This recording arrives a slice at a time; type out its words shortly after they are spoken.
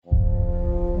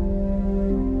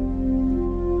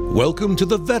Welcome to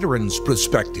the Veterans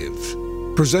Perspective,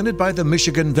 presented by the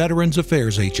Michigan Veterans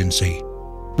Affairs Agency,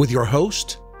 with your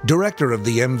host, Director of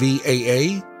the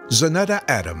MVAA, Zanetta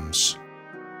Adams.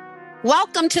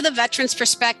 Welcome to the Veterans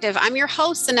Perspective. I'm your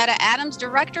host, Zanetta Adams,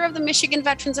 Director of the Michigan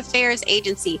Veterans Affairs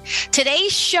Agency.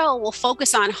 Today's show will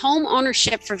focus on home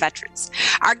ownership for veterans.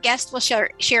 Our guest will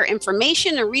share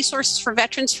information and resources for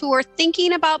veterans who are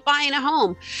thinking about buying a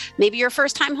home. Maybe you're a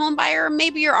first-time home buyer, or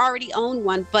maybe you already own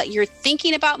one, but you're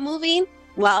thinking about moving.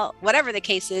 Well, whatever the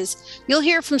case is, you'll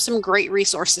hear from some great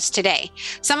resources today.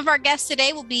 Some of our guests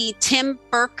today will be Tim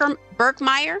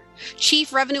Berkmeyer,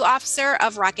 Chief Revenue Officer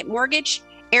of Rocket Mortgage,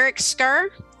 Eric Skur,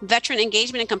 Veteran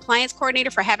Engagement and Compliance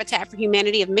Coordinator for Habitat for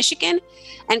Humanity of Michigan,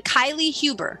 and Kylie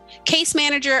Huber, Case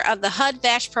Manager of the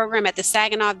HUD-VASH program at the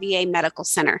Saginaw VA Medical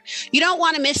Center. You don't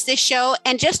want to miss this show.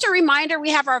 And just a reminder, we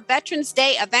have our Veterans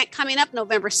Day event coming up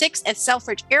November 6th at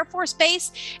Selfridge Air Force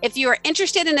Base. If you are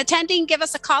interested in attending, give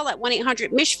us a call at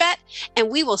 1-800-MICHVET, and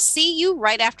we will see you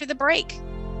right after the break.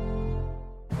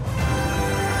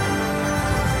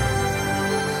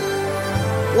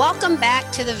 Welcome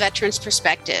back to the Veterans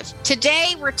Perspective.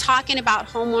 Today, we're talking about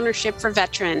homeownership for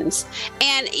veterans.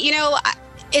 And,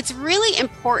 it's really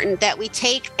important that we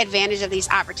take advantage of these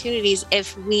opportunities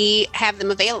if we have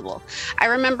them available. I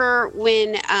remember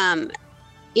when,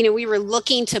 we were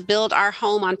looking to build our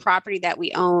home on property that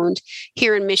we owned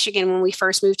here in Michigan when we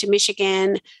first moved to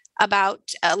Michigan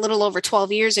about a little over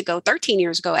 13 years ago,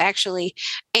 actually.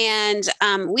 And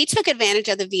we took advantage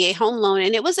of the VA home loan,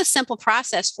 and it was a simple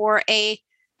process for a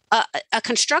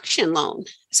construction loan.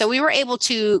 So we were able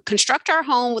to construct our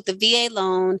home with the VA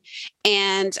loan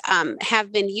and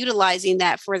have been utilizing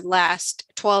that for the last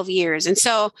 12 years. And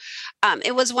so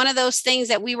it was one of those things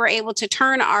that we were able to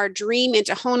turn our dream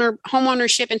into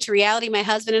homeownership into reality, my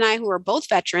husband and I, who are both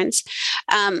veterans.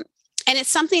 And it's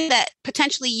something that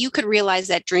potentially you could realize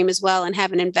that dream as well and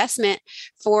have an investment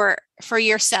for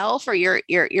yourself or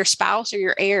your spouse or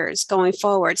your heirs going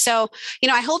forward. So,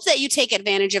 I hope that you take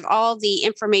advantage of all the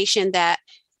information that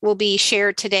will be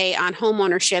shared today on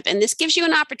homeownership. And this gives you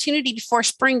an opportunity before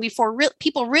spring, before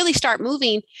people really start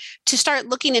moving, to start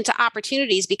looking into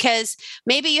opportunities, because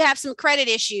maybe you have some credit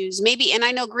issues. And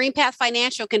I know GreenPath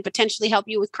Financial can potentially help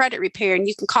you with credit repair. And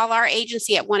you can call our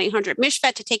agency at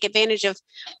 1-800-MICHVET to take advantage of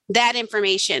that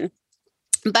information.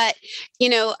 But, you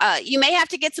may have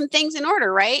to get some things in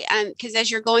order, right? Because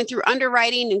as you're going through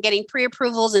underwriting and getting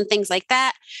pre-approvals and things like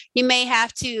that, you may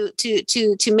have to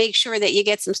make sure that you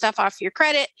get some stuff off your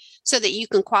credit so that you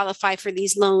can qualify for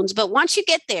these loans. But once you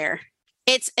get there,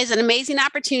 it's an amazing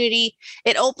opportunity.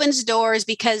 It opens doors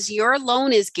because your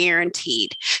loan is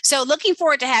guaranteed. So looking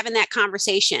forward to having that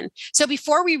conversation. So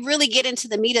before we really get into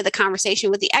the meat of the conversation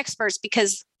with the experts,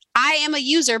 because I am a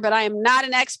user, but I am not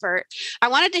an expert, I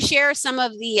wanted to share some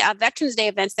of the Veterans Day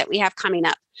events that we have coming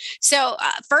up. So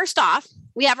first off,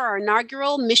 we have our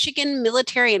inaugural Michigan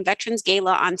Military and Veterans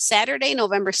Gala on Saturday,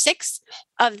 November 6th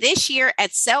of this year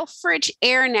at Selfridge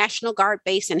Air National Guard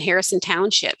Base in Harrison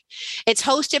Township. It's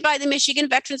hosted by the Michigan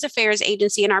Veterans Affairs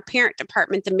Agency and our parent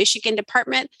department, the Michigan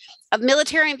Department of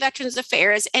Military and Veterans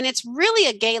Affairs. And it's really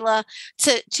a gala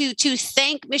to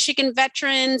thank Michigan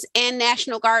veterans and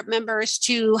National Guard members,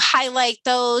 to highlight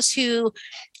those who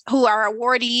are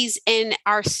awardees in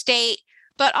our state,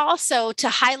 but also to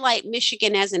highlight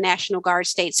Michigan as a National Guard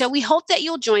state. So we hope that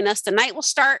you'll join us. The night will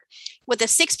start with a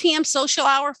 6 p.m. social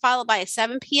hour, followed by a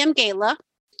 7 p.m. gala.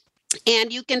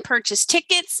 And you can purchase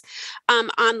tickets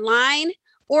online,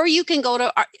 or you can go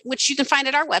to, which you can find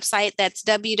at our website. That's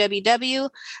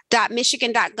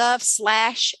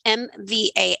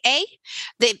www.michigan.gov/MVAA.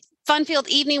 The fun-filled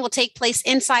evening will take place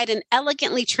inside an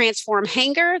elegantly transformed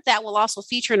hangar that will also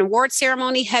feature an award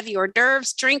ceremony, heavy hors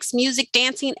d'oeuvres, drinks, music,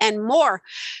 dancing, and more.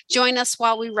 Join us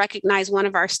while we recognize one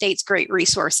of our state's great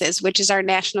resources, which is our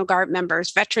National Guard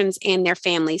members, veterans, and their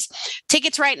families.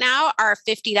 Tickets right now are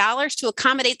 $50 to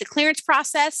accommodate the clearance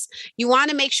process. You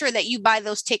want to make sure that you buy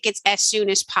those tickets as soon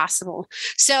as possible.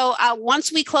 So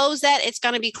once we close that, it's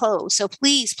going to be closed. So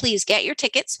please get your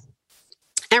tickets.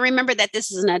 And remember that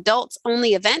this is an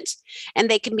adults-only event,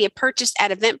 and they can be purchased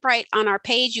at Eventbrite on our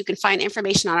page. You can find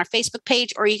information on our Facebook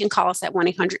page, or you can call us at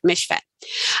 1-800-MICHVET.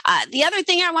 The other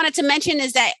thing I wanted to mention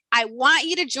is that I want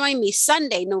you to join me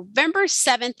Sunday, November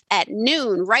 7th at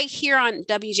noon, right here on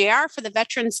WJR for the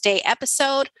Veterans Day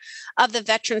episode of the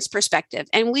Veterans Perspective.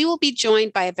 And we will be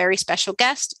joined by a very special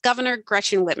guest, Governor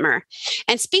Gretchen Whitmer.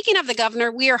 And speaking of the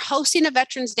governor, we are hosting a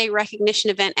Veterans Day recognition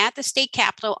event at the state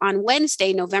capitol on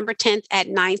Wednesday, November 10th at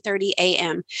 9:30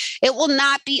 a.m. It will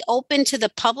not be open to the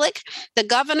public. The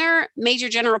governor, Major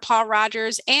General Paul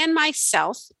Rogers, and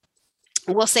myself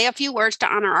We'll say a few words to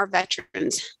honor our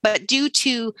veterans, but due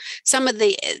to some of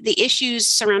the issues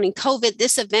surrounding COVID,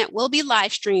 this event will be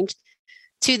live streamed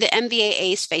to the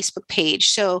MVAA's Facebook page.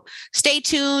 So stay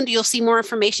tuned. You'll see more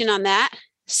information on that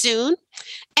soon.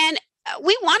 And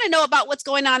we want to know about what's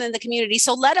going on in the community.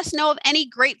 So let us know of any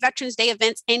great Veterans Day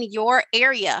events in your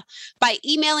area by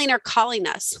emailing or calling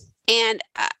us. And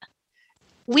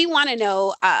we want to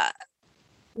know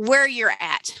where you're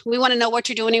at. We want to know what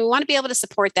you're doing, and we want to be able to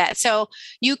support that. So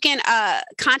you can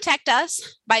contact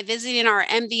us by visiting our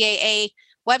MVAA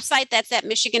website. That's at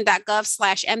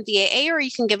michigan.gov/MVAA, or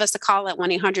you can give us a call at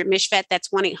 1-800-MICHVET. That's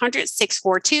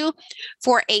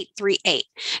 1-800-642-4838.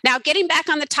 Now, getting back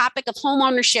on the topic of home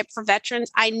ownership for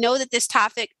veterans, I know that this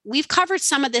topic, we've covered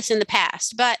some of this in the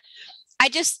past, but I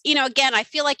just, again, I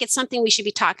feel like it's something we should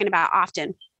be talking about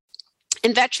often.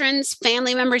 And veterans,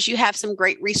 family members, you have some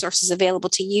great resources available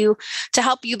to you to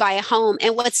help you buy a home.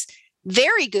 And what's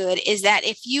very good is that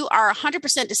if you are a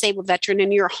 100% disabled veteran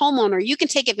and you're a homeowner, you can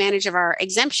take advantage of our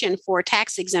exemption for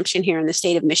tax exemption here in the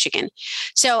state of Michigan.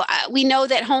 So we know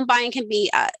that home buying can be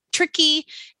tricky,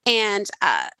 and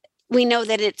we know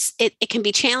that it can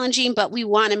be challenging, but we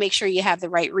want to make sure you have the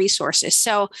right resources.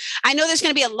 So I know there's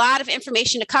going to be a lot of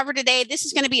information to cover today. This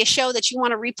is going to be a show that you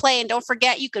want to replay. And don't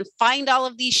forget, you can find all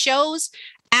of these shows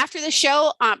after the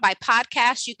show by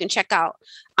podcast. You can check out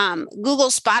Google,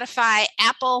 Spotify,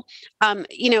 Apple,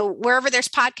 wherever there's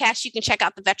podcasts, you can check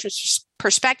out the Veterans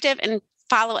Perspective and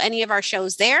follow any of our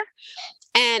shows there.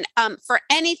 And for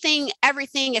anything,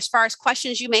 everything, as far as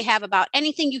questions you may have about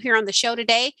anything you hear on the show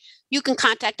today, you can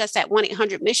contact us at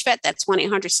 1-800-MICHVET. That's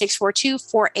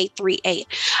 1-800-642-4838.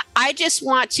 I just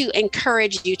want to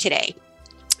encourage you today,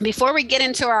 before we get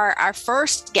into our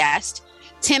first guest,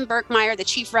 Tim Birkmeyer, the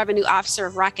Chief Revenue Officer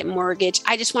of Rocket Mortgage,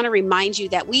 I just want to remind you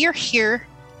that we are here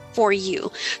for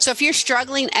you. So if you're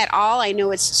struggling at all, I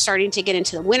know it's starting to get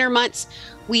into the winter months.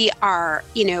 We are,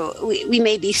 we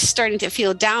may be starting to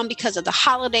feel down because of the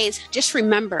holidays. Just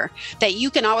remember that you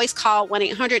can always call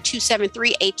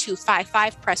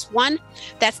 1-800-273-8255, press 1.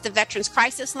 That's the Veterans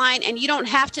Crisis Line. And you don't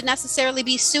have to necessarily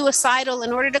be suicidal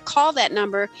in order to call that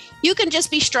number. You can just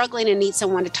be struggling and need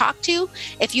someone to talk to.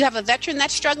 If you have a veteran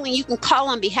that's struggling, you can call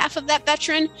on behalf of that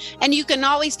veteran. And you can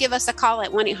always give us a call at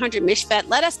 1-800-MICHVET.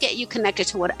 Let us get you connected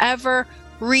to whatever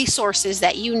resources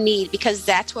that you need, because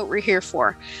that's what we're here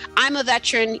for. I'm a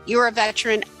veteran, you're a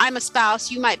veteran, I'm a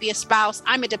spouse, you might be a spouse,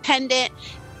 I'm a dependent,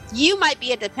 you might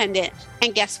be a dependent,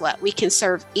 and guess what? We can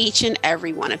serve each and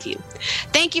every one of you.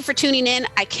 Thank you for tuning in.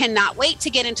 I cannot wait to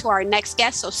get into our next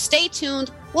guest, so stay tuned.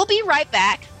 We'll be right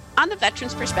back on the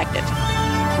Veterans Perspective.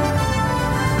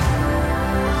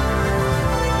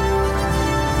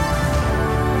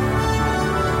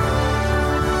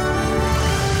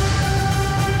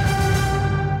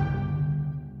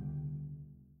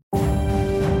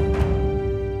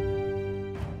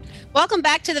 Welcome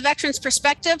back to the Veterans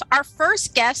Perspective. Our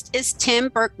first guest is Tim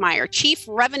Birkmeyer, Chief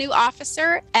Revenue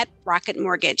Officer at Rocket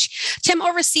Mortgage. Tim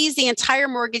oversees the entire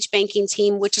mortgage banking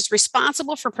team, which is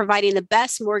responsible for providing the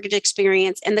best mortgage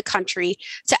experience in the country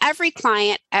to every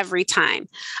client, every time.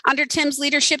 Under Tim's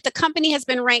leadership, the company has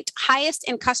been ranked highest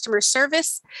in customer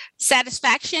service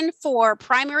satisfaction for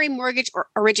primary mortgage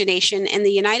origination in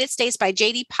the United States by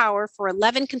J.D. Power for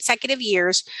 11 consecutive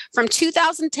years from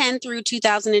 2010 through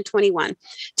 2021.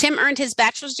 Tim earned his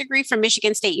bachelor's degree from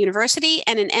Michigan State University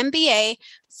and an MBA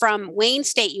from Wayne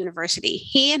State University.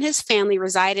 He and his family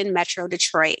reside in Metro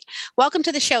Detroit. Welcome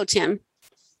to the show, Tim.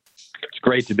 It's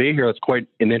great to be here. That's quite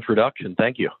an introduction.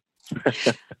 Thank you.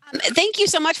 Thank you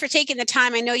so much for taking the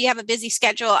time. I know you have a busy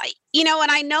schedule,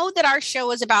 and I know that our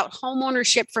show is about home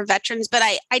ownership for veterans, but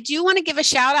I do want to give a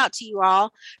shout out to you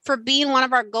all for being one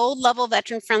of our gold level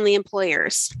veteran friendly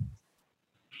employers.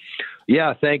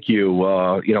 Yeah, thank you.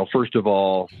 First of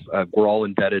all, we're all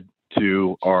indebted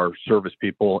to our service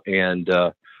people and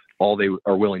all they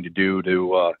are willing to do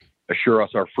to assure us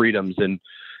our freedoms. And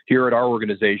here at our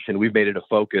organization, we've made it a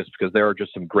focus because there are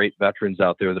just some great veterans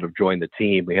out there that have joined the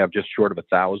team. We have just short of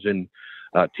 1,000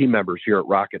 team members here at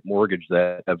Rocket Mortgage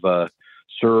that have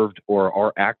served or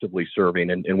are actively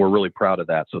serving, and we're really proud of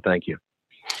that. So thank you.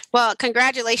 Well,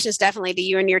 congratulations definitely to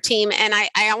you and your team. And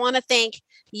I want to thank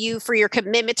you for your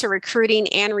commitment to recruiting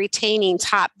and retaining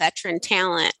top veteran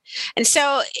talent. And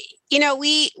so,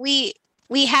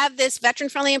 we have this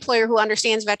veteran-friendly employer who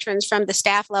understands veterans from the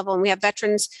staff level, and we have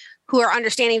veterans who are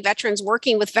understanding veterans,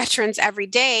 working with veterans every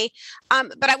day.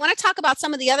 But I want to talk about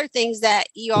some of the other things that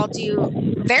you all do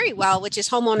very well, which is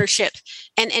home ownership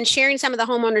and sharing some of the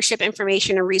home ownership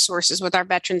information and resources with our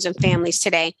veterans and families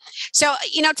today. So,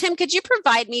 Tim, could you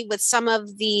provide me with some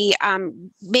of the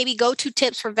maybe go-to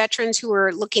tips for veterans who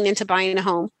are looking into buying a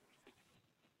home?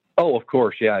 Oh, of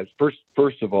course. Yeah.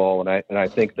 First of all, and I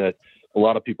think that a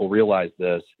lot of people realize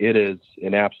this, it is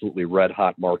an absolutely red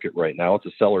hot market right now. It's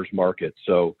a seller's market.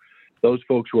 So those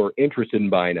folks who are interested in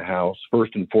buying a house,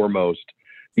 first and foremost,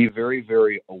 be very,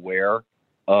 very aware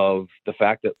of the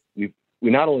fact that we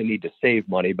not only need to save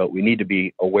money, but we need to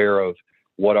be aware of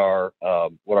what our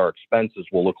expenses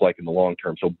will look like in the long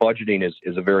term. So budgeting is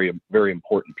a very, very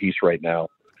important piece right now,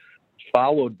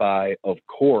 followed by, of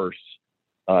course,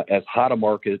 as hot a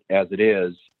market as it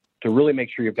is, to really make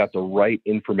sure you've got the right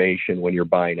information when you're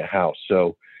buying a house.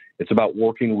 So it's about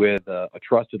working with a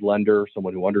trusted lender,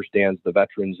 someone who understands the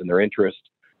veterans and their interests,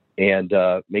 and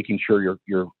making sure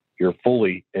you're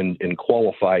fully and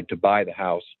qualified to buy the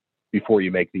house before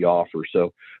you make the offer.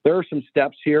 So there are some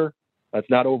steps here. It's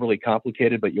not overly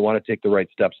complicated, but you want to take the right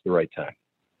steps at the right time.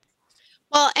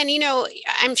 Well, and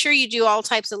I'm sure you do all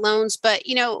types of loans, but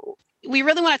we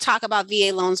really want to talk about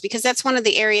VA loans because that's one of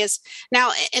the areas. Now,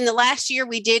 in the last year,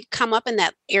 we did come up in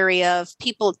that area of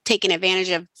people taking advantage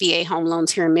of VA home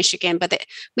loans here in Michigan, but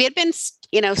we had been,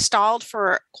 stalled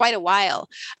for quite a while.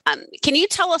 Can you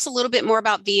tell us a little bit more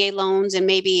about VA loans and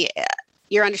maybe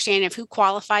your understanding of who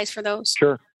qualifies for those?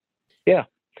 Sure. Yeah.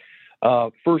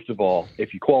 First of all,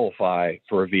 if you qualify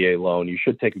for a VA loan, you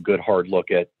should take a good hard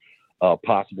look at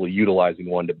possibly utilizing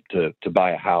one to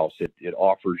buy a house. It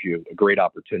offers you a great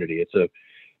opportunity. It's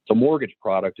a mortgage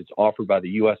product. It's offered by the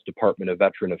U.S. Department of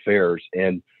Veteran Affairs,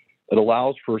 and it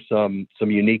allows for some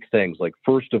unique things. Like,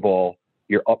 first of all,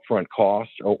 your upfront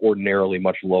costs are ordinarily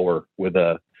much lower with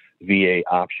a VA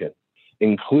option,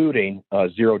 including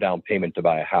zero down payment to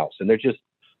buy a house. And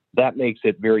that makes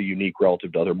it very unique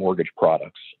relative to other mortgage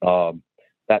products.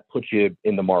 That puts you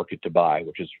in the market to buy,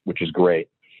 which is great.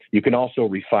 You can also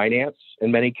refinance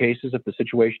in many cases if the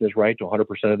situation is right to 100%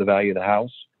 of the value of the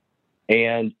house.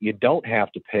 And you don't have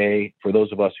to pay, for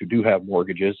those of us who do have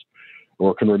mortgages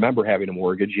or can remember having a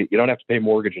mortgage, you don't have to pay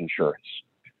mortgage insurance,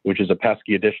 which is a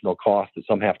pesky additional cost that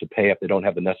some have to pay if they don't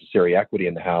have the necessary equity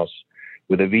in the house.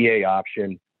 With a VA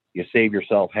option, you save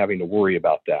yourself having to worry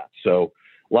about that. So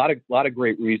a lot of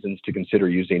great reasons to consider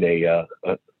using a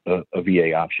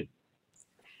VA option.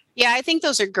 Yeah, I think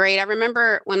those are great. I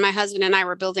remember when my husband and I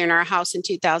were building our house in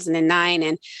 2009,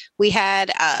 and we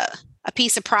had a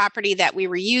piece of property that we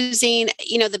were using.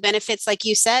 The benefits, like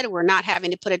you said, we're not having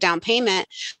to put a down payment.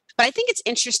 But I think it's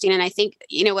interesting, and I think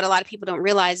what a lot of people don't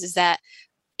realize is that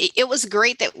it was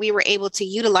great that we were able to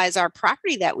utilize our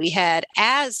property that we had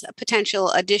as a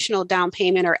potential additional down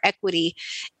payment or equity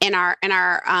in our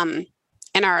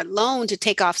loan to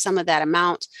take off some of that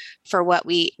amount for what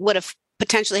we would have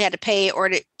potentially had to pay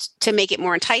or to make it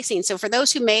more enticing. So for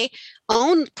those who may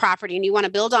own property and you want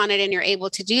to build on it and you're able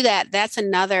to do that, that's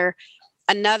another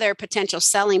potential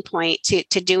selling point to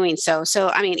doing so.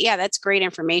 So, that's great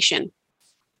information.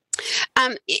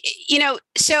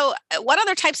 So what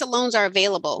other types of loans are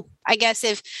available? I guess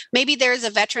if maybe there's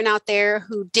a veteran out there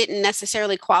who didn't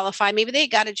necessarily qualify, maybe they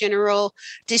got a general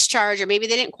discharge, or maybe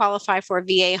they didn't qualify for a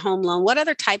VA home loan. What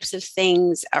other types of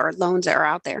things or loans are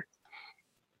out there?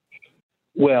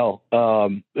 Well,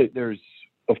 there's,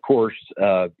 of course,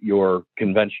 your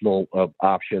conventional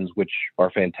options, which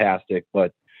are fantastic.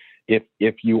 But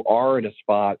if you are in a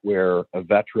spot where a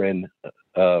veteran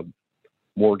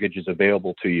mortgage is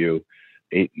available to you,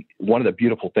 one of the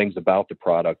beautiful things about the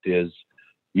product is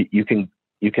you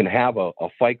can have a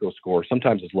FICO score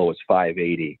sometimes as low as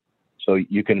 580. So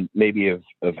you can maybe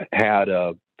have had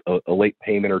a late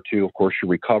payment or two. Of course,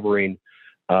 you're recovering,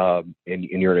 and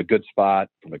you're in a good spot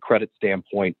from a credit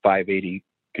standpoint. 580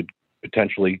 could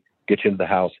potentially get you into the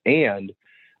house, and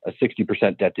a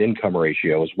 60% debt to income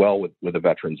ratio as well with a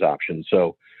veteran's option.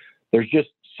 So there's just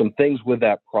some things with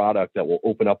that product that will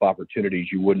open up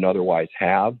opportunities you wouldn't otherwise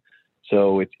have.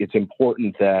 So it's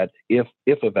important that if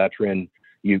a veteran,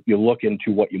 you look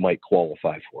into what you might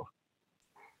qualify for.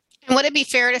 And would it be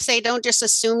fair to say, don't just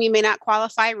assume you may not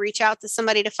qualify, reach out to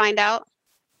somebody to find out?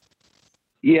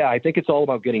 Yeah, I think it's all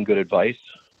about getting good advice.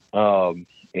 So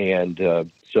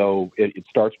it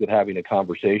starts with having a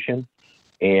conversation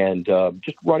and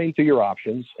just running through your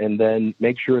options, and then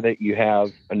make sure that you have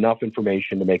enough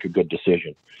information to make a good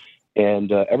decision.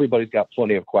 And everybody's got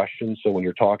plenty of questions. So when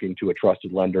you're talking to a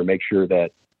trusted lender, make sure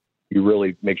that you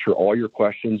really make sure all your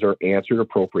questions are answered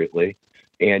appropriately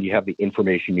and you have the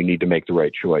information you need to make the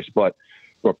right choice. But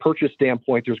from a purchase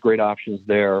standpoint, there's great options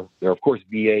there. There are, of course,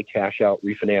 VA cash out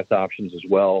refinance options as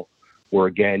well, where,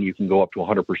 again, you can go up to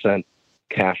 100%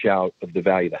 cash out of the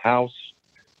value of the house,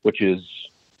 which is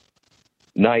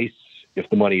nice if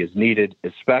the money is needed,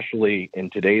 especially in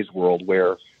today's world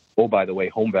where, oh, by the way,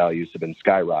 home values have been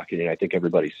skyrocketing. I think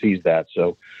everybody sees that.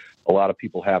 So a lot of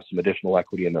people have some additional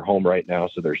equity in their home right now,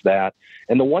 so there's that.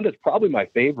 And the one that's probably my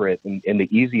favorite and the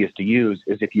easiest to use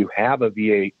is if you have a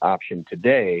VA option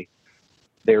today,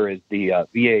 there is the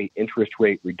VA interest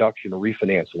rate reduction or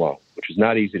refinance loan, which is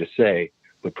not easy to say,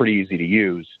 but pretty easy to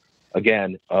use.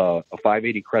 Again, a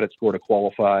 580 credit score to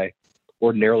qualify.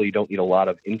 Ordinarily, you don't need a lot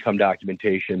of income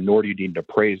documentation, nor do you need an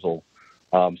appraisal.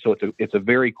 So it's a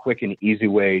very quick and easy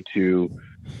way to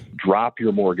drop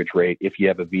your mortgage rate if you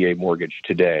have a VA mortgage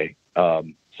today.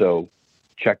 So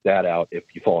check that out if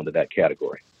you fall into that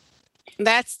category.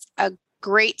 That's a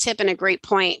great tip and a great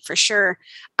point for sure.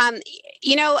 I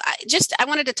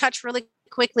wanted to touch really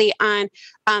quickly on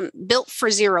Built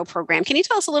for Zero program. Can you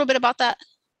tell us a little bit about that?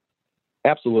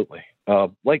 Absolutely.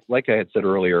 Like I had said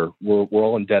earlier, we're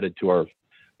all indebted to our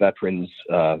veterans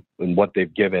and what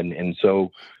they've given. And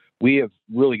so we have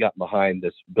really gotten behind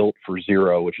this Built for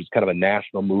Zero, which is kind of a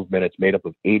national movement. It's made up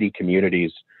of 80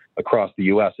 communities across the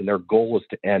U.S., and their goal is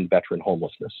to end veteran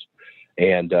homelessness.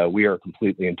 And we are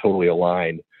completely and totally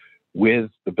aligned with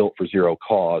the Built for Zero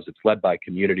cause. It's led by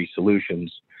Community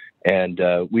Solutions, and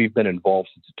we've been involved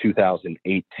since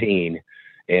 2018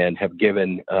 and have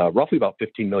given roughly about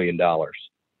 $15 million.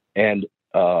 And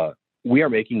we are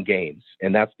making gains,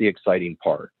 and that's the exciting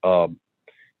part.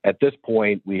 At this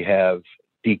point, we have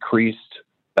decreased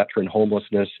veteran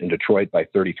homelessness in Detroit by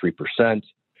 33%.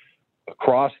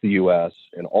 Across the U.S.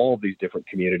 and all of these different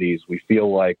communities, we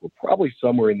feel like we're probably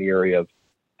somewhere in the area of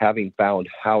having found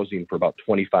housing for about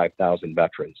 25,000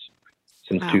 veterans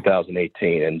since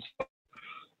 2018. And,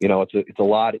 it's a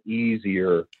lot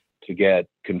easier to get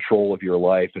control of your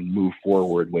life and move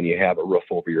forward when you have a roof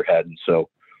over your head. And so,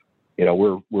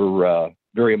 we're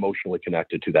very emotionally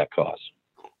connected to that cause.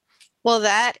 Well,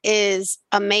 that is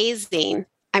amazing.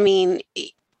 I mean,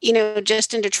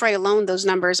 just in Detroit alone, those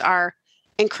numbers are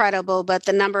incredible, but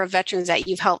the number of veterans that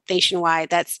you've helped nationwide,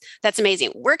 that's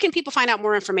amazing. Where can people find out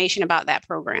more information about that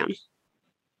program?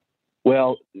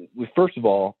 Well, first of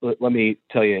all, let me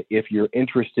tell you, if you're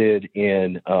interested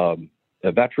in a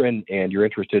veteran and you're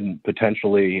interested in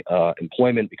potentially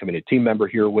employment, becoming a team member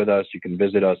here with us, you can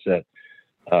visit us at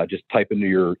just type into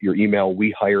your email,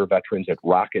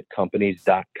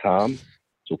 wehireveterans@rocketcompanies.com.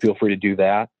 So feel free to do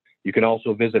that. You can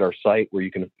also visit our site where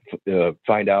you can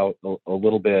find out a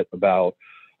little bit about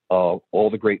all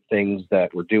the great things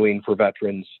that we're doing for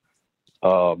veterans.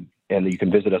 And you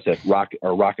can visit us at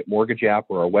our Rocket Mortgage app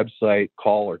or our website,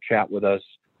 call or chat with us,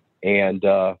 and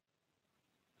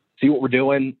see what we're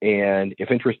doing. And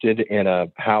if interested in a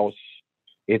house,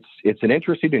 it's an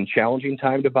interesting and challenging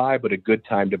time to buy, but a good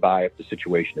time to buy if the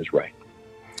situation is right.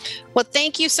 Well,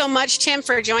 thank you so much, Tim,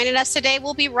 for joining us today.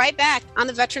 We'll be right back on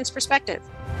The Veteran's Perspective.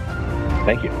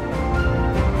 Thank you.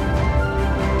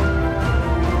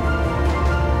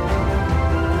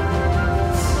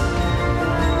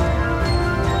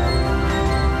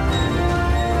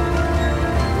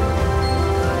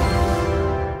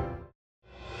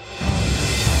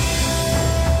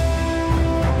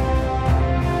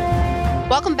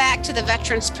 Welcome back to The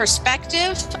Veteran's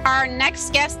Perspective. Our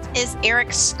next guest is Eric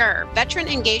Skur, Veteran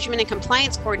Engagement and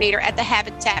Compliance Coordinator at the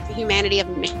Habitat for Humanity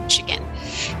of Michigan.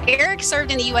 Eric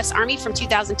served in the U.S. Army from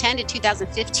 2010 to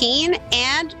 2015,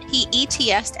 and he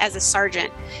ETS'd as a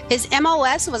sergeant. His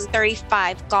MOS was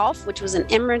 35 Golf, which was an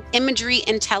imagery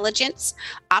intelligence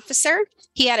officer.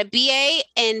 He had a BA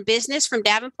in business from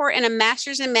Davenport and a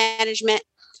master's in management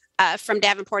from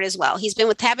Davenport as well. He's been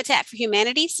with Habitat for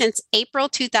Humanity since April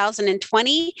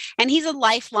 2020, and he's a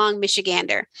lifelong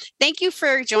Michigander. Thank you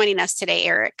for joining us today,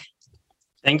 Eric.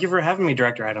 Thank you for having me,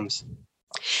 Director Adams.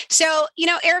 So,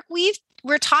 Eric,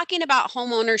 we're talking about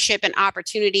home ownership and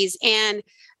opportunities, and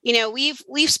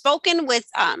we've spoken with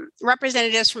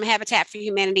representatives from Habitat for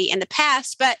Humanity in the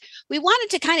past, but we wanted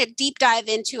to kind of deep dive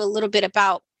into a little bit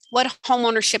about what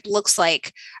homeownership looks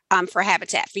like for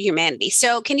Habitat for Humanity.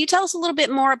 So can you tell us a little bit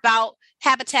more about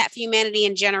Habitat for Humanity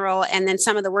in general, and then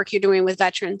some of the work you're doing with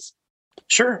veterans?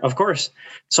 Sure, of course.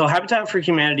 So Habitat for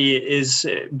Humanity is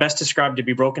best described to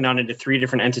be broken down into three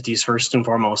different entities first and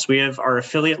foremost. We have our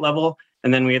affiliate level,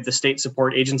 and then we have the state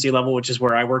support agency level, which is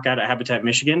where I work at Habitat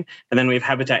Michigan, and then we have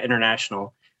Habitat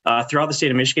International. Throughout the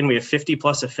state of Michigan, we have 50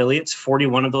 plus affiliates,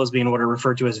 41 of those being what are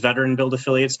referred to as veteran-billed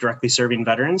affiliates, directly serving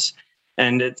veterans.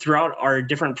 And throughout our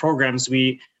different programs,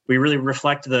 we really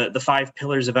reflect the five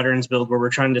pillars of Veterans Build, where we're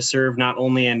trying to serve not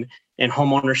only in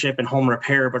home ownership and home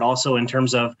repair, but also in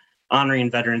terms of honoring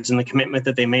veterans and the commitment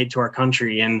that they made to our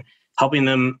country and helping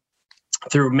them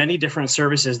through many different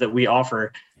services that we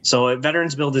offer. So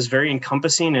Veterans Build is very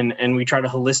encompassing, and we try to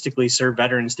holistically serve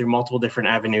veterans through multiple different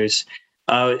avenues.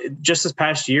 Just this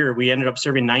past year, we ended up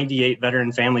serving 98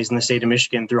 veteran families in the state of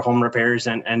Michigan through home repairs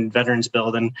and Veterans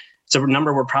Build. And it's a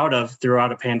number we're proud of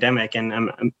throughout a pandemic. And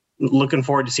I'm looking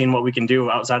forward to seeing what we can do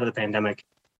outside of the pandemic.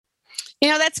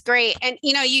 That's great. And,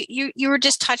 you were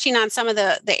just touching on some of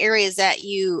the areas that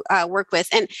you work with.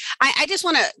 And I just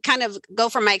want to kind of go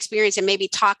from my experience and maybe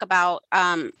talk about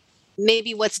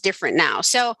maybe what's different now.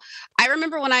 So I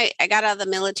remember when I got out of the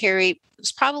military, it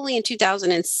was probably in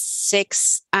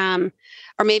 2006, or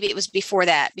maybe it was before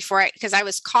that, because I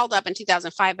was called up in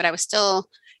 2005, but I was still,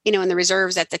 in the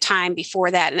reserves at the time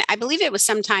before that. And I believe it was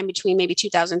sometime between maybe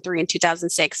 2003 and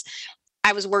 2006.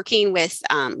 I was working with,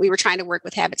 we were trying to work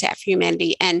with Habitat for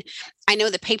Humanity. And I know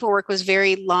the paperwork was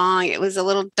very long. It was a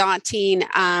little daunting.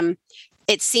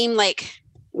 It seemed like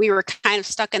we were kind of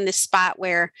stuck in this spot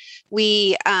where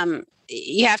you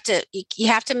have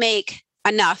to make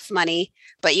enough money,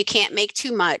 but you can't make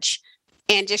too much,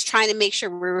 and just trying to make sure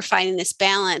we were finding this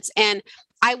balance. And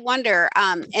I wonder,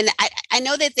 and I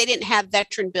know that they didn't have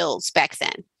veteran bills back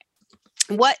then.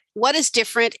 What is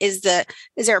different? Is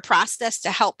there a process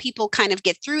to help people kind of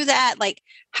get through that? Like,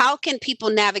 how can people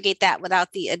navigate that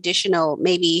without the additional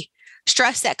maybe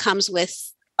stress that comes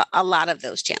with a lot of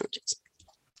those challenges?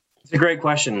 It's a great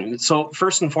question. So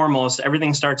first and foremost,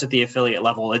 everything starts at the affiliate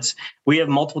level. We have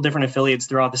multiple different affiliates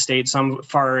throughout the state, some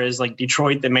far as like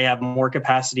Detroit that may have more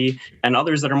capacity, and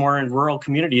others that are more in rural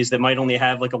communities that might only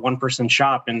have like a one-person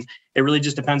shop. And it really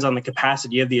just depends on the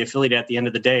capacity of the affiliate at the end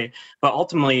of the day. But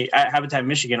ultimately at Habitat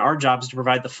Michigan, our job is to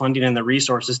provide the funding and the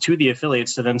resources to the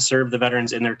affiliates to then serve the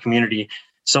veterans in their community.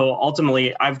 So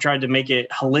ultimately, I've tried to make it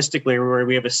holistically where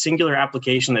we have a singular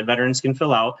application that veterans can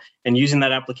fill out. And using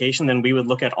that application, then we would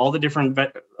look at all the different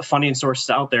funding sources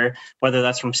out there, whether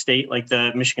that's from state, like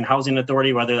the Michigan Housing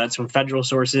Authority, whether that's from federal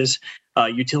sources,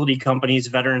 utility companies,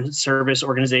 veteran service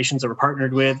organizations that we're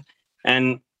partnered with,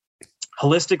 and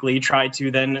holistically try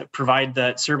to then provide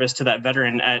that service to that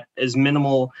veteran at as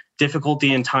minimal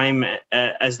difficulty and time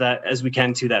as we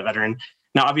can to that veteran.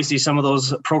 Now, obviously, some of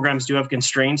those programs do have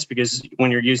constraints because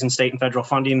when you're using state and federal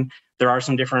funding, there are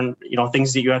some different,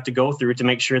 things that you have to go through to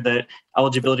make sure that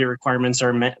eligibility requirements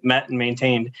are met and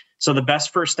maintained. So the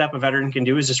best first step a veteran can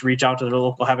do is just reach out to their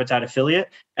local Habitat affiliate,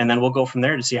 and then we'll go from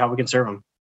there to see how we can serve them.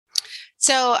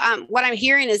 So what I'm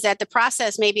hearing is that the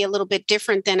process may be a little bit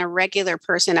different than a regular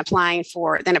person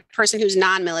than a person who's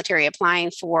non-military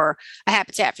applying for a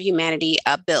Habitat for Humanity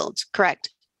build,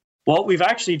 correct? Well, we've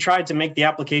actually tried to make the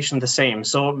application the same.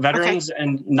 So veterans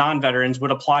and non-veterans would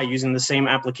apply using the same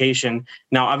application.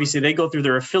 Now, obviously, they go through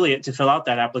their affiliate to fill out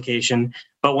that application.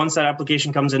 But once that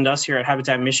application comes into us here at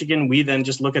Habitat Michigan, we then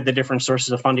just look at the different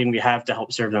sources of funding we have to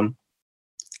help serve them.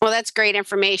 Well, that's great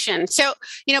information. So,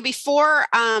 before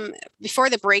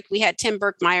the break, we had Tim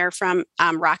Birkmeyer from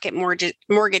Rocket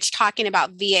Mortgage talking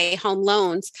about VA home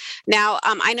loans. Now,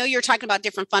 I know you're talking about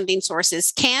different funding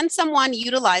sources. Can someone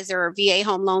utilize their VA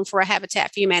home loan for a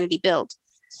Habitat for Humanity build?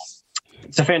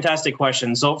 It's a fantastic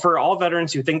question. So for all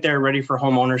veterans who think they're ready for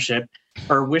home ownership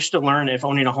or wish to learn if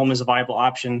owning a home is a viable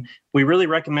option, we really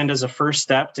recommend as a first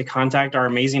step to contact our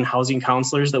amazing housing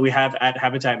counselors that we have at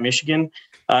Habitat Michigan.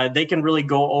 They can really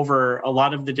go over a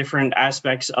lot of the different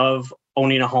aspects of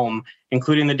owning a home,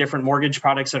 including the different mortgage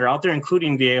products that are out there,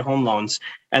 including VA home loans,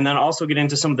 and then also get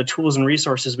into some of the tools and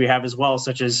resources we have as well,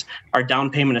 such as our down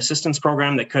payment assistance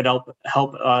program that could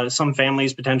help some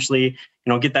families potentially,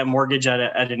 get that mortgage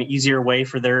at an easier way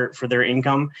for their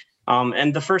income.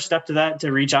 And the first step to that,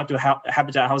 to reach out to a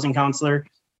Habitat housing counselor,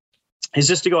 is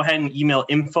just to go ahead and email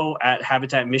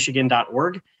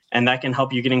info@habitatmichigan.org, and that can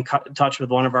help you get in touch with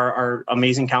one of our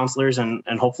amazing counselors and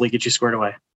hopefully get you squared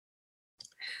away.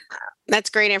 That's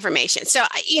great information. So,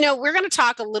 we're going to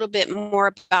talk a little bit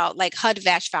more about like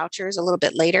HUD-VASH vouchers a little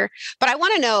bit later, but I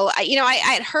want to know, I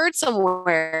had heard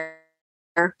somewhere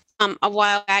a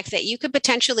while back that you could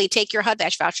potentially take your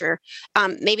HUD-VASH voucher,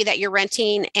 maybe that you're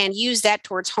renting, and use that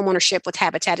towards homeownership with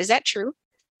Habitat. Is that true?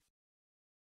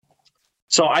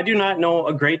 So I do not know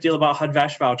a great deal about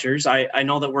HUD-VASH vouchers. I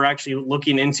know that we're actually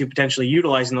looking into potentially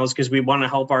utilizing those because we want to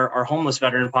help our homeless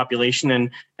veteran population.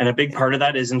 And a big part of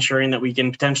that is ensuring that we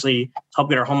can potentially help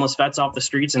get our homeless vets off the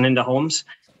streets and into homes.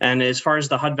 And as far as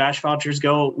the HUD-VASH vouchers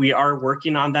go, we are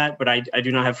working on that, but I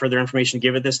do not have further information to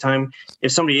give at this time.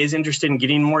 If somebody is interested in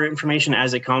getting more information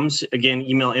as it comes, again,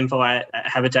 email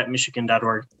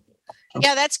info@habitatmichigan.org.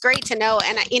 Yeah, that's great to know.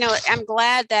 And, I'm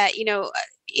glad that,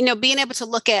 being able to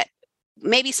look at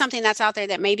maybe something that's out there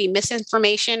that may be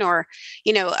misinformation or,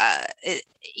 you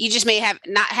just may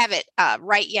not have it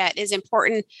right yet is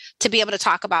important to be able to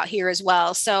talk about here as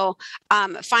well. So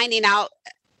finding out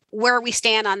where we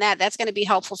stand on that's going to be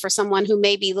helpful for someone who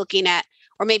may be looking at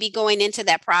maybe going into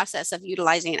that process of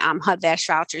utilizing HUD-VASH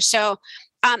vouchers. So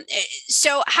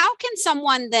how can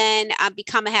someone then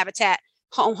become a Habitat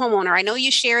homeowner? I know you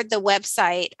shared the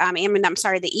website,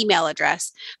 the email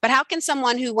address, but how can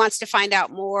someone who wants to find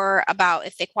out more about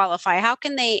if they qualify, how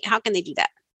can they do that?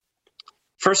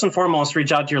 First and foremost,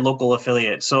 reach out to your local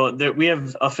affiliate. So we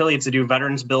have affiliates that do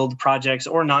veterans build projects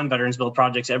or non-veterans build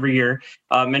projects every year.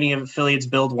 Many affiliates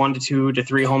build 1 to 2 to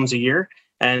 3 homes a year.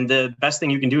 And the best thing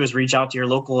you can do is reach out to your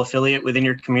local affiliate within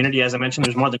your community. As I mentioned,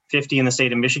 there's more than 50 in the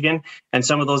state of Michigan, and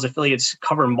some of those affiliates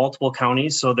cover multiple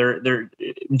counties. So they're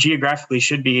geographically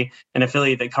should be an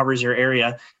affiliate that covers your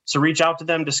area. So reach out to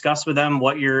them, discuss with them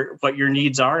what your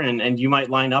needs are, and you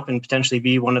might line up and potentially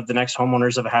be one of the next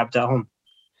homeowners of a Habitat home.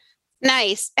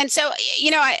 Nice. And so,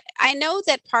 I know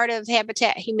that part of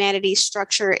Habitat Humanity's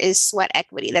structure is sweat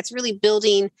equity. That's really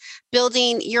building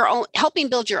your own, helping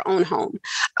build your own home,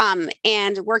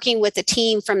 and working with a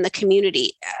team from the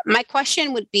community. My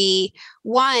question would be,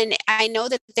 one, I know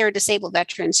that there are disabled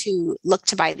veterans who look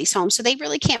to buy these homes, so they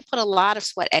really can't put a lot of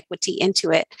sweat equity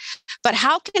into it. But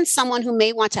how can someone who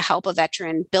may want to help a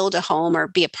veteran build a home or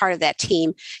be a part of that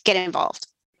team get involved?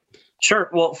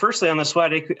 Sure. Well, firstly, on the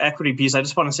sweat equity piece, I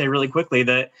just want to say really quickly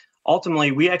that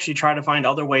ultimately we actually try to find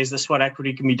other ways that sweat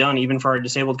equity can be done, even for our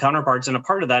disabled counterparts. And a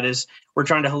part of that is we're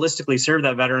trying to holistically serve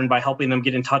that veteran by helping them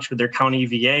get in touch with their county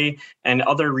VA and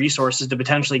other resources to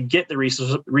potentially get the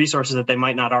resources that they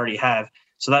might not already have.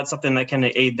 So that's something that can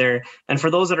aid there. And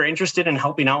for those that are interested in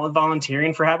helping out with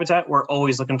volunteering for Habitat, we're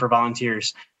always looking for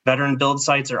volunteers. Veteran build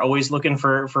sites are always looking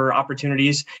for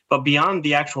opportunities. But beyond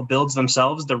the actual builds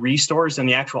themselves, the restores and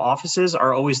the actual offices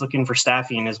are always looking for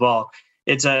staffing as well.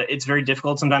 It's very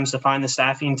difficult sometimes to find the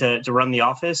staffing to run the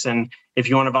office. And if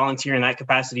you want to volunteer in that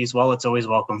capacity as well, it's always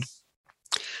welcomed.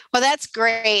 Well, that's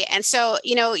great. And so,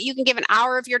 you can give an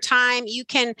hour of your time. You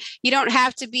don't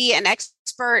have to be an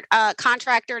expert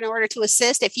contractor in order to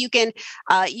assist. If you can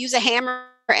use a hammer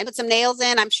and put some nails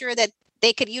in, I'm sure that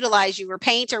they could utilize you, or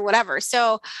paint or whatever.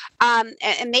 So, and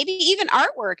maybe even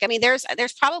artwork. I mean, there's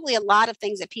probably a lot of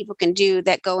things that people can do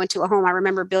that go into a home. I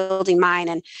remember building mine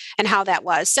and how that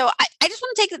was. So I just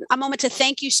want to take a moment to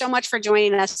thank you so much for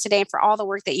joining us today and for all the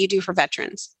work that you do for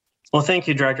veterans. Well, thank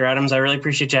you, Director Adams. I really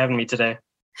appreciate you having me today.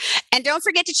 And don't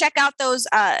forget to check out those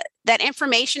that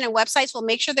information and websites. We'll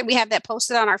make sure that we have that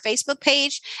posted on our Facebook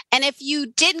page. And if you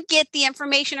didn't get the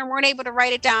information or weren't able to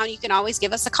write it down, you can always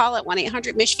give us a call at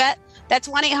 1-800-MISHVET. That's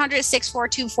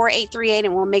 1-800-642-4838.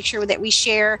 And we'll make sure that we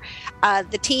share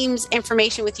the team's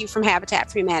information with you from Habitat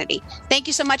for Humanity. Thank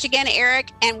you so much again,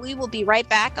 Eric. And we will be right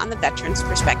back on the Veterans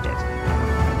Perspective.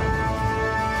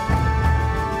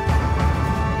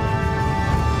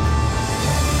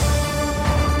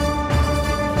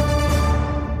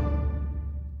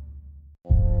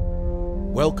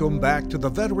 Welcome back to the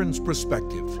Veterans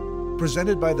Perspective,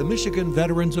 presented by the Michigan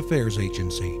Veterans Affairs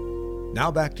Agency.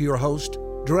 Now back to your host,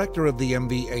 Director of the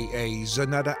MVAA,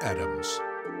 Zanetta Adams.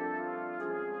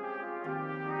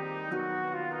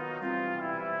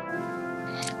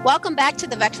 Welcome back to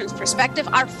the Veterans Perspective.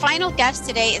 Our final guest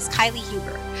today is Kylie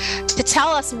Huber to tell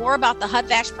us more about the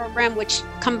HUD-VASH program, which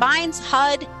combines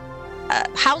HUD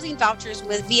housing vouchers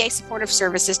with VA supportive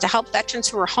services to help veterans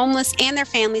who are homeless and their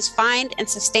families find and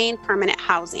sustain permanent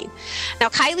housing. Now,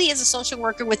 Kylie is a social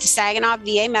worker with the Saginaw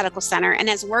VA Medical Center and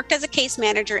has worked as a case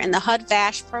manager in the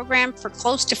HUD-VASH program for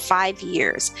close to 5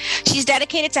 years. She's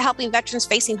dedicated to helping veterans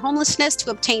facing homelessness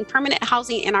to obtain permanent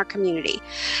housing in our community.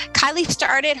 Kylie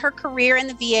started her career in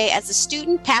the VA as a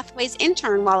student pathways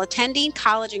intern while attending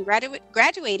college and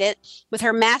graduated with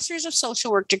her Master's of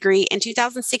Social Work degree in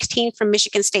 2016 from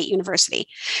Michigan State University.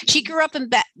 She grew up in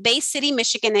Bay City,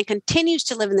 Michigan, and continues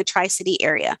to live in the Tri-City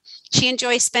area. She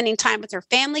enjoys spending time with her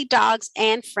family, dogs,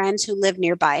 and friends who live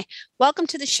nearby. Welcome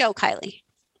to the show, Kylie.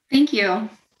 Thank you.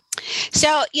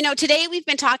 So, today we've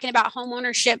been talking about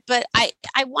homeownership, but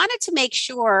I wanted to make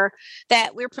sure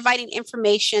that we're providing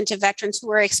information to veterans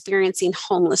who are experiencing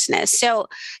homelessness. So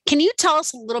can you tell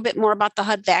us a little bit more about the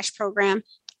HUD-VASH program?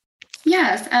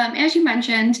 Yes, as you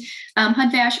mentioned,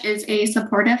 HUD-VASH is a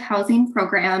supportive housing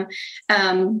program.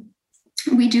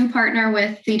 We do partner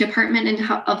with the Department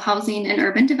of Housing and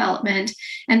Urban Development,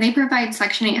 and they provide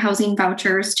Section 8 housing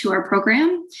vouchers to our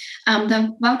program.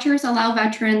 The vouchers allow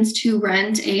veterans to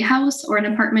rent a house or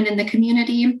an apartment in the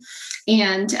community,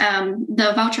 and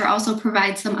the voucher also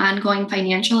provides some ongoing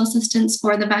financial assistance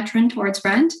for the veteran towards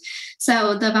rent.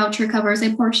 So the voucher covers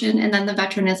a portion, and then the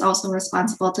veteran is also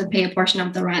responsible to pay a portion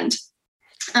of the rent.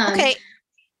 Okay.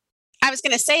 I was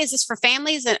going to say, is this for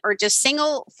families or just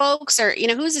single folks, or,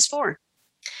 who is this for?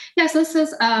 Yes,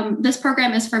 this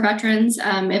program is for veterans.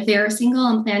 If they are single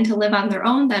and plan to live on their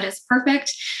own, that is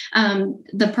perfect.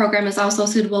 The program is also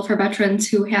suitable for veterans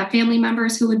who have family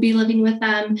members who would be living with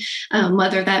them,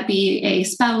 whether that be a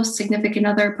spouse, significant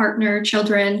other, partner,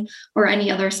 children, or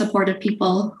any other supportive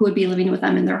people who would be living with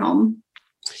them in their home.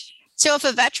 So if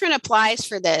a veteran applies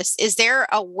for this, is there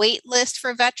a wait list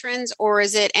for veterans, or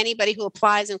is it anybody who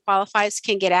applies and qualifies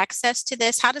can get access to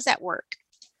this? How does that work?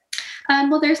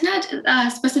 Well, there's not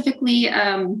specifically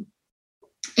a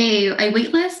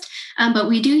wait list, but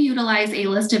we do utilize a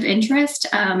list of interest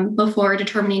before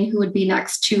determining who would be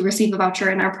next to receive a voucher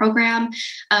in our program.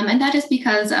 And that is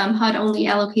because HUD only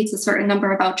allocates a certain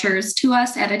number of vouchers to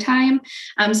us at a time.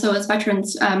 So as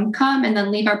veterans come and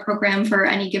then leave our program for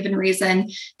any given reason,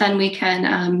 then we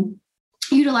can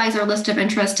utilize our list of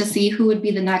interest to see who would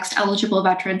be the next eligible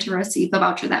veteran to receive the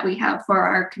voucher that we have for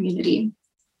our community.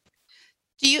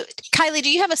 Kylie, do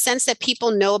you have a sense that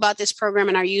people know about this program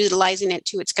and are utilizing it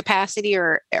to its capacity,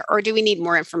 or do we need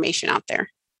more information out there?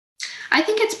 I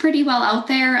think it's pretty well out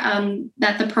there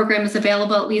that the program is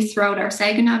available at least throughout our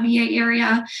Saginaw VA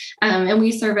area. And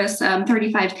we service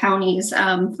 35 counties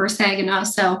for Saginaw.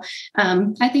 So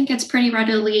I think it's pretty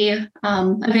readily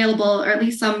available, or at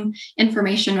least some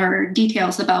information or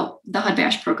details about the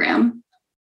HUD-VASH program.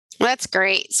 Well, that's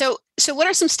great. So what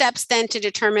are some steps then to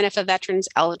determine if a veteran's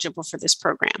eligible for this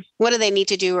program? What do they need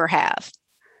to do or have?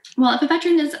 Well, if a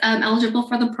veteran is eligible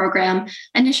for the program,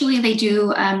 initially they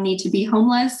do need to be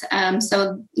homeless.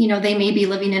 So, they may be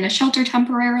living in a shelter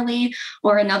temporarily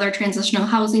or another transitional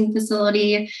housing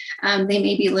facility. They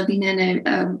may be living in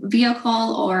a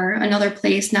vehicle or another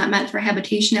place not meant for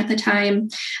habitation at the time.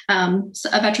 So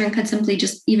a veteran could simply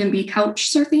just even be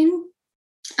couch surfing.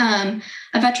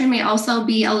 A veteran may also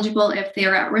be eligible if they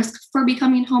are at risk for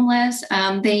becoming homeless.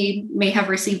 They may have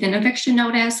received an eviction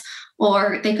notice,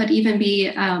 or they could even be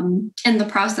in the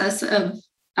process of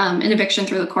an eviction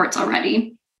through the courts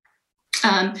already.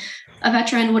 A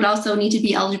veteran would also need to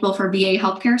be eligible for VA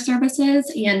healthcare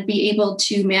services and be able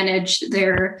to manage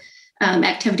their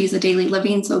activities of daily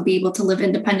living, so be able to live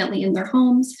independently in their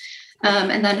homes.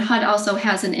 And then HUD also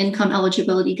has an income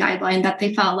eligibility guideline that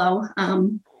they follow.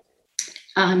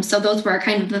 So those were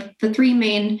kind of the three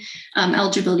main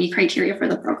eligibility criteria for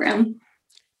the program.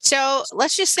 So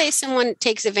let's just say someone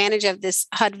takes advantage of this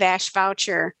HUD-VASH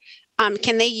voucher.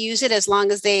 Can they use it as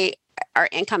long as they are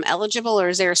income eligible, or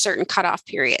is there a certain cutoff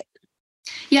period?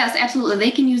 Yes, absolutely.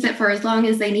 They can use it for as long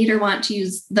as they need or want to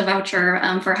use the voucher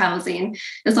for housing,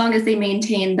 as long as they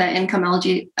maintain the income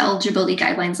eligibility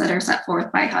guidelines that are set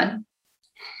forth by HUD.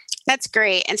 That's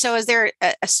great. And so is there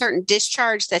a certain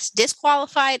discharge that's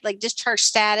disqualified, like discharge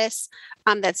status,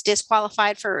 that's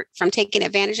disqualified from taking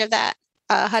advantage of that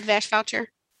HUD-VASH voucher?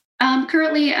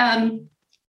 Currently,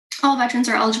 all veterans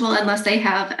are eligible unless they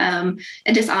have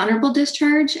a dishonorable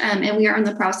discharge. And we are in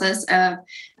the process of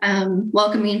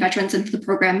welcoming veterans into the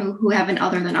program who have an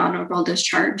other than honorable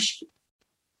discharge.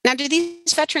 Now, do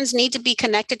these veterans need to be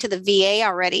connected to the VA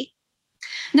already?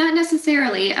 Not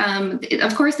necessarily.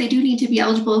 Of course, they do need to be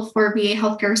eligible for VA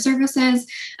healthcare services,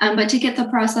 but to get the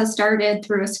process started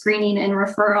through a screening and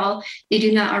referral, they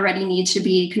do not already need to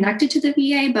be connected to the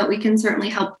VA, but we can certainly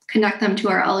help connect them to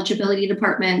our eligibility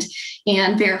department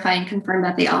and verify and confirm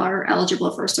that they are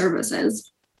eligible for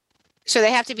services. So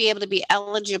they have to be able to be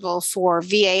eligible for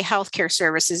VA healthcare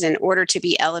services in order to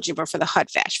be eligible for the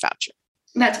HUD-VASH voucher.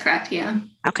 That's correct. Yeah.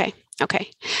 Okay.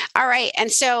 All right.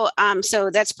 And so,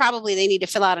 so that's probably they need to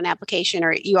fill out an application,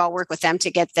 or you all work with them to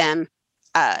get them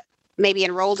maybe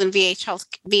enrolled in VA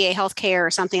healthcare or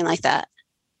something like that.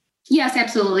 Yes,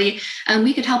 absolutely.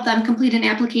 We could help them complete an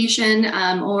application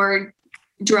or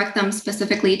direct them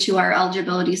specifically to our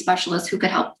eligibility specialist who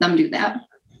could help them do that.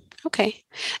 Okay.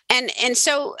 And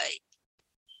so,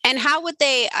 and how would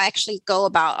they actually go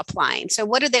about applying? So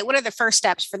what are the first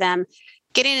steps for them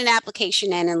getting an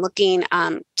application in and looking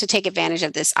to take advantage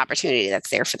of this opportunity that's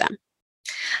there for them?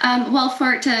 Well,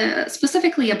 to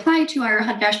specifically apply to our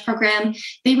HUD-VASH program,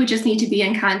 they would just need to be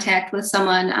in contact with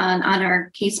someone on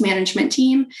our case management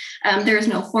team. There is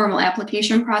no formal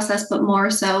application process, but more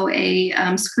so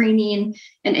a screening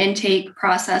and intake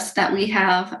process that we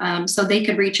have. So they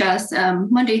could reach us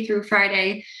Monday through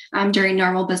Friday during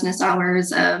normal business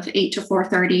hours of 8 to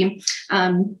 4:30.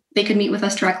 They could meet with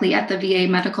us directly at the VA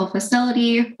medical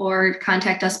facility or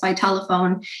contact us by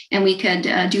telephone, and we could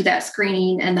do that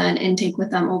screening and then intake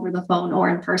with them over the phone or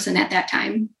in person at that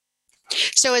time.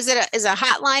 So is it a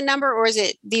hotline number, or is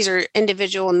it these are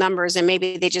individual numbers and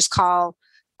maybe they just call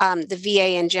the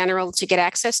VA in general to get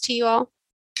access to you all?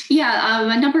 Yeah,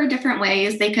 a number of different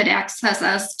ways they could access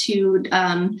us to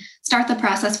start the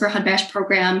process for HUD-VASH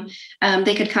program.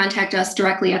 They could contact us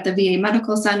directly at the VA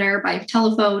Medical Center by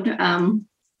telephone.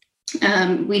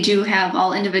 We do have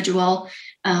all individual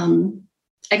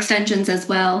extensions as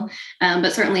well,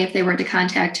 but certainly if they were to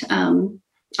contact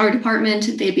our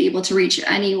department, they'd be able to reach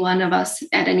any one of us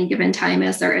at any given time,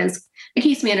 as there is a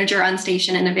case manager on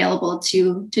station and available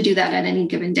to do that at any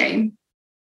given day.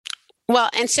 Well,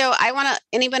 and so I want to,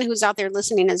 anyone who's out there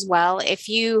listening as well, if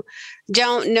you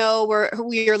don't know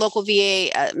who your local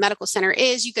VA medical center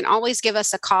is, you can always give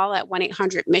us a call at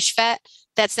 1-800-MISHVET.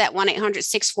 That's that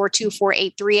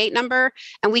 1-800-642-4838 number.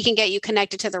 And we can get you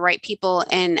connected to the right people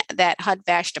in that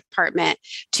HUD-VASH department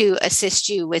to assist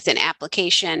you with an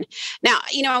application. Now,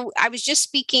 I was just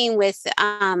speaking with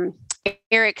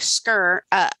Eric Skur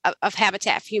of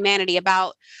Habitat for Humanity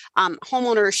about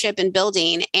homeownership and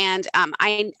building. And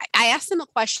I asked them a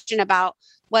question about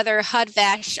whether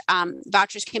HUD-VASH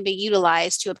vouchers can be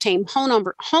utilized to obtain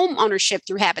home ownership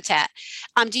through Habitat.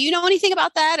 Do you know anything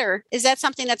about that, or is that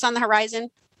something that's on the horizon?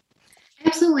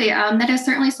 Absolutely. That is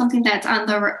certainly something that's on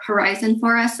the horizon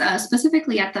for us,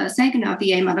 specifically at the Saginaw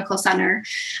VA Medical Center.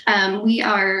 We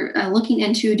are looking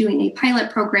into doing a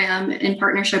pilot program in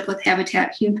partnership with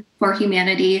Habitat for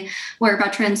Humanity, where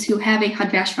veterans who have a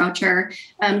HUD-VASH voucher,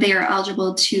 they are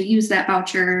eligible to use that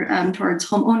voucher towards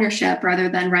home ownership rather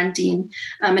than renting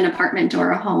an apartment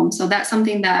or a home. So that's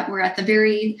something that we're at the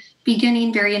very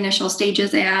beginning, very initial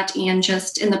stages at, and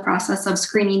just in the process of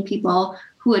screening people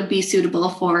who would be suitable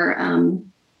for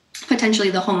potentially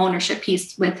the home ownership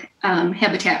piece with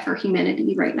Habitat for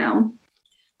Humanity right now.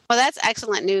 Well, that's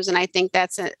excellent news, and I think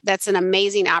that's an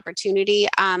amazing opportunity.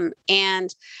 And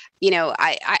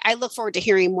I look forward to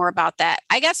hearing more about that.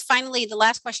 I guess finally, the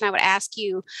last question I would ask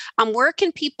you: where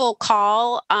can people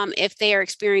call if they are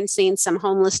experiencing some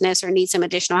homelessness or need some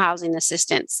additional housing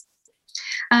assistance?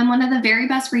 One of the very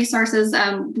best resources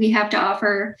we have to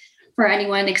offer for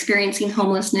anyone experiencing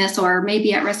homelessness or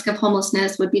maybe at risk of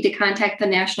homelessness would be to contact the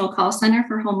National Call Center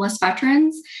for Homeless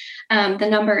Veterans. The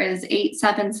number is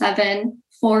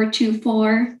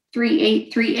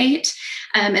 877-424-3838.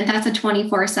 And that's a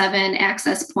 24/7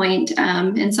 access point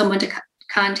and someone to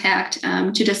contact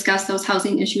to discuss those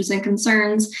housing issues and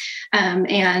concerns.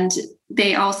 And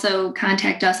they also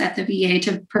contact us at the VA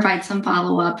to provide some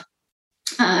follow-up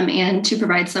and to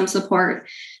provide some support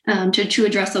to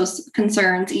address those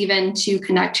concerns, even to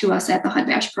connect to us at the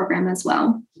HUD-VASH program as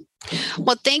well.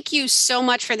 Well, thank you so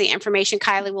much for the information,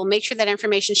 Kylie. We'll make sure that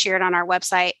information is shared on our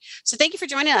website. So thank you for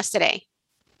joining us today.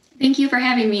 Thank you for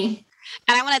having me.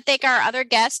 And I want to thank our other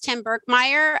guests, Tim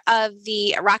Berkmeyer of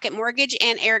the Rocket Mortgage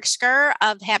and Eric Skur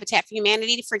of Habitat for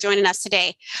Humanity, for joining us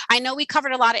today. I know we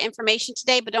covered a lot of information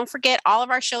today, but don't forget, all of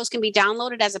our shows can be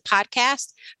downloaded as a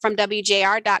podcast from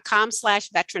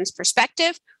wjr.com/Veterans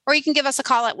Perspective, or you can give us a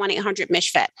call at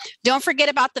 1-800-MISHVET. Don't forget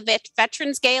about the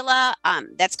Veterans Gala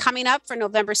that's coming up for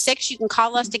November 6th. You can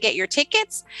call us to get your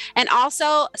tickets. And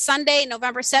also Sunday,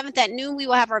 November 7th at noon, we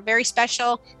will have our very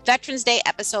special Veterans Day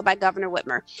episode by Governor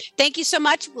Whitmer. Thank you so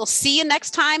much. We'll see you next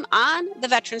time on The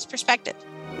Veterans Perspective.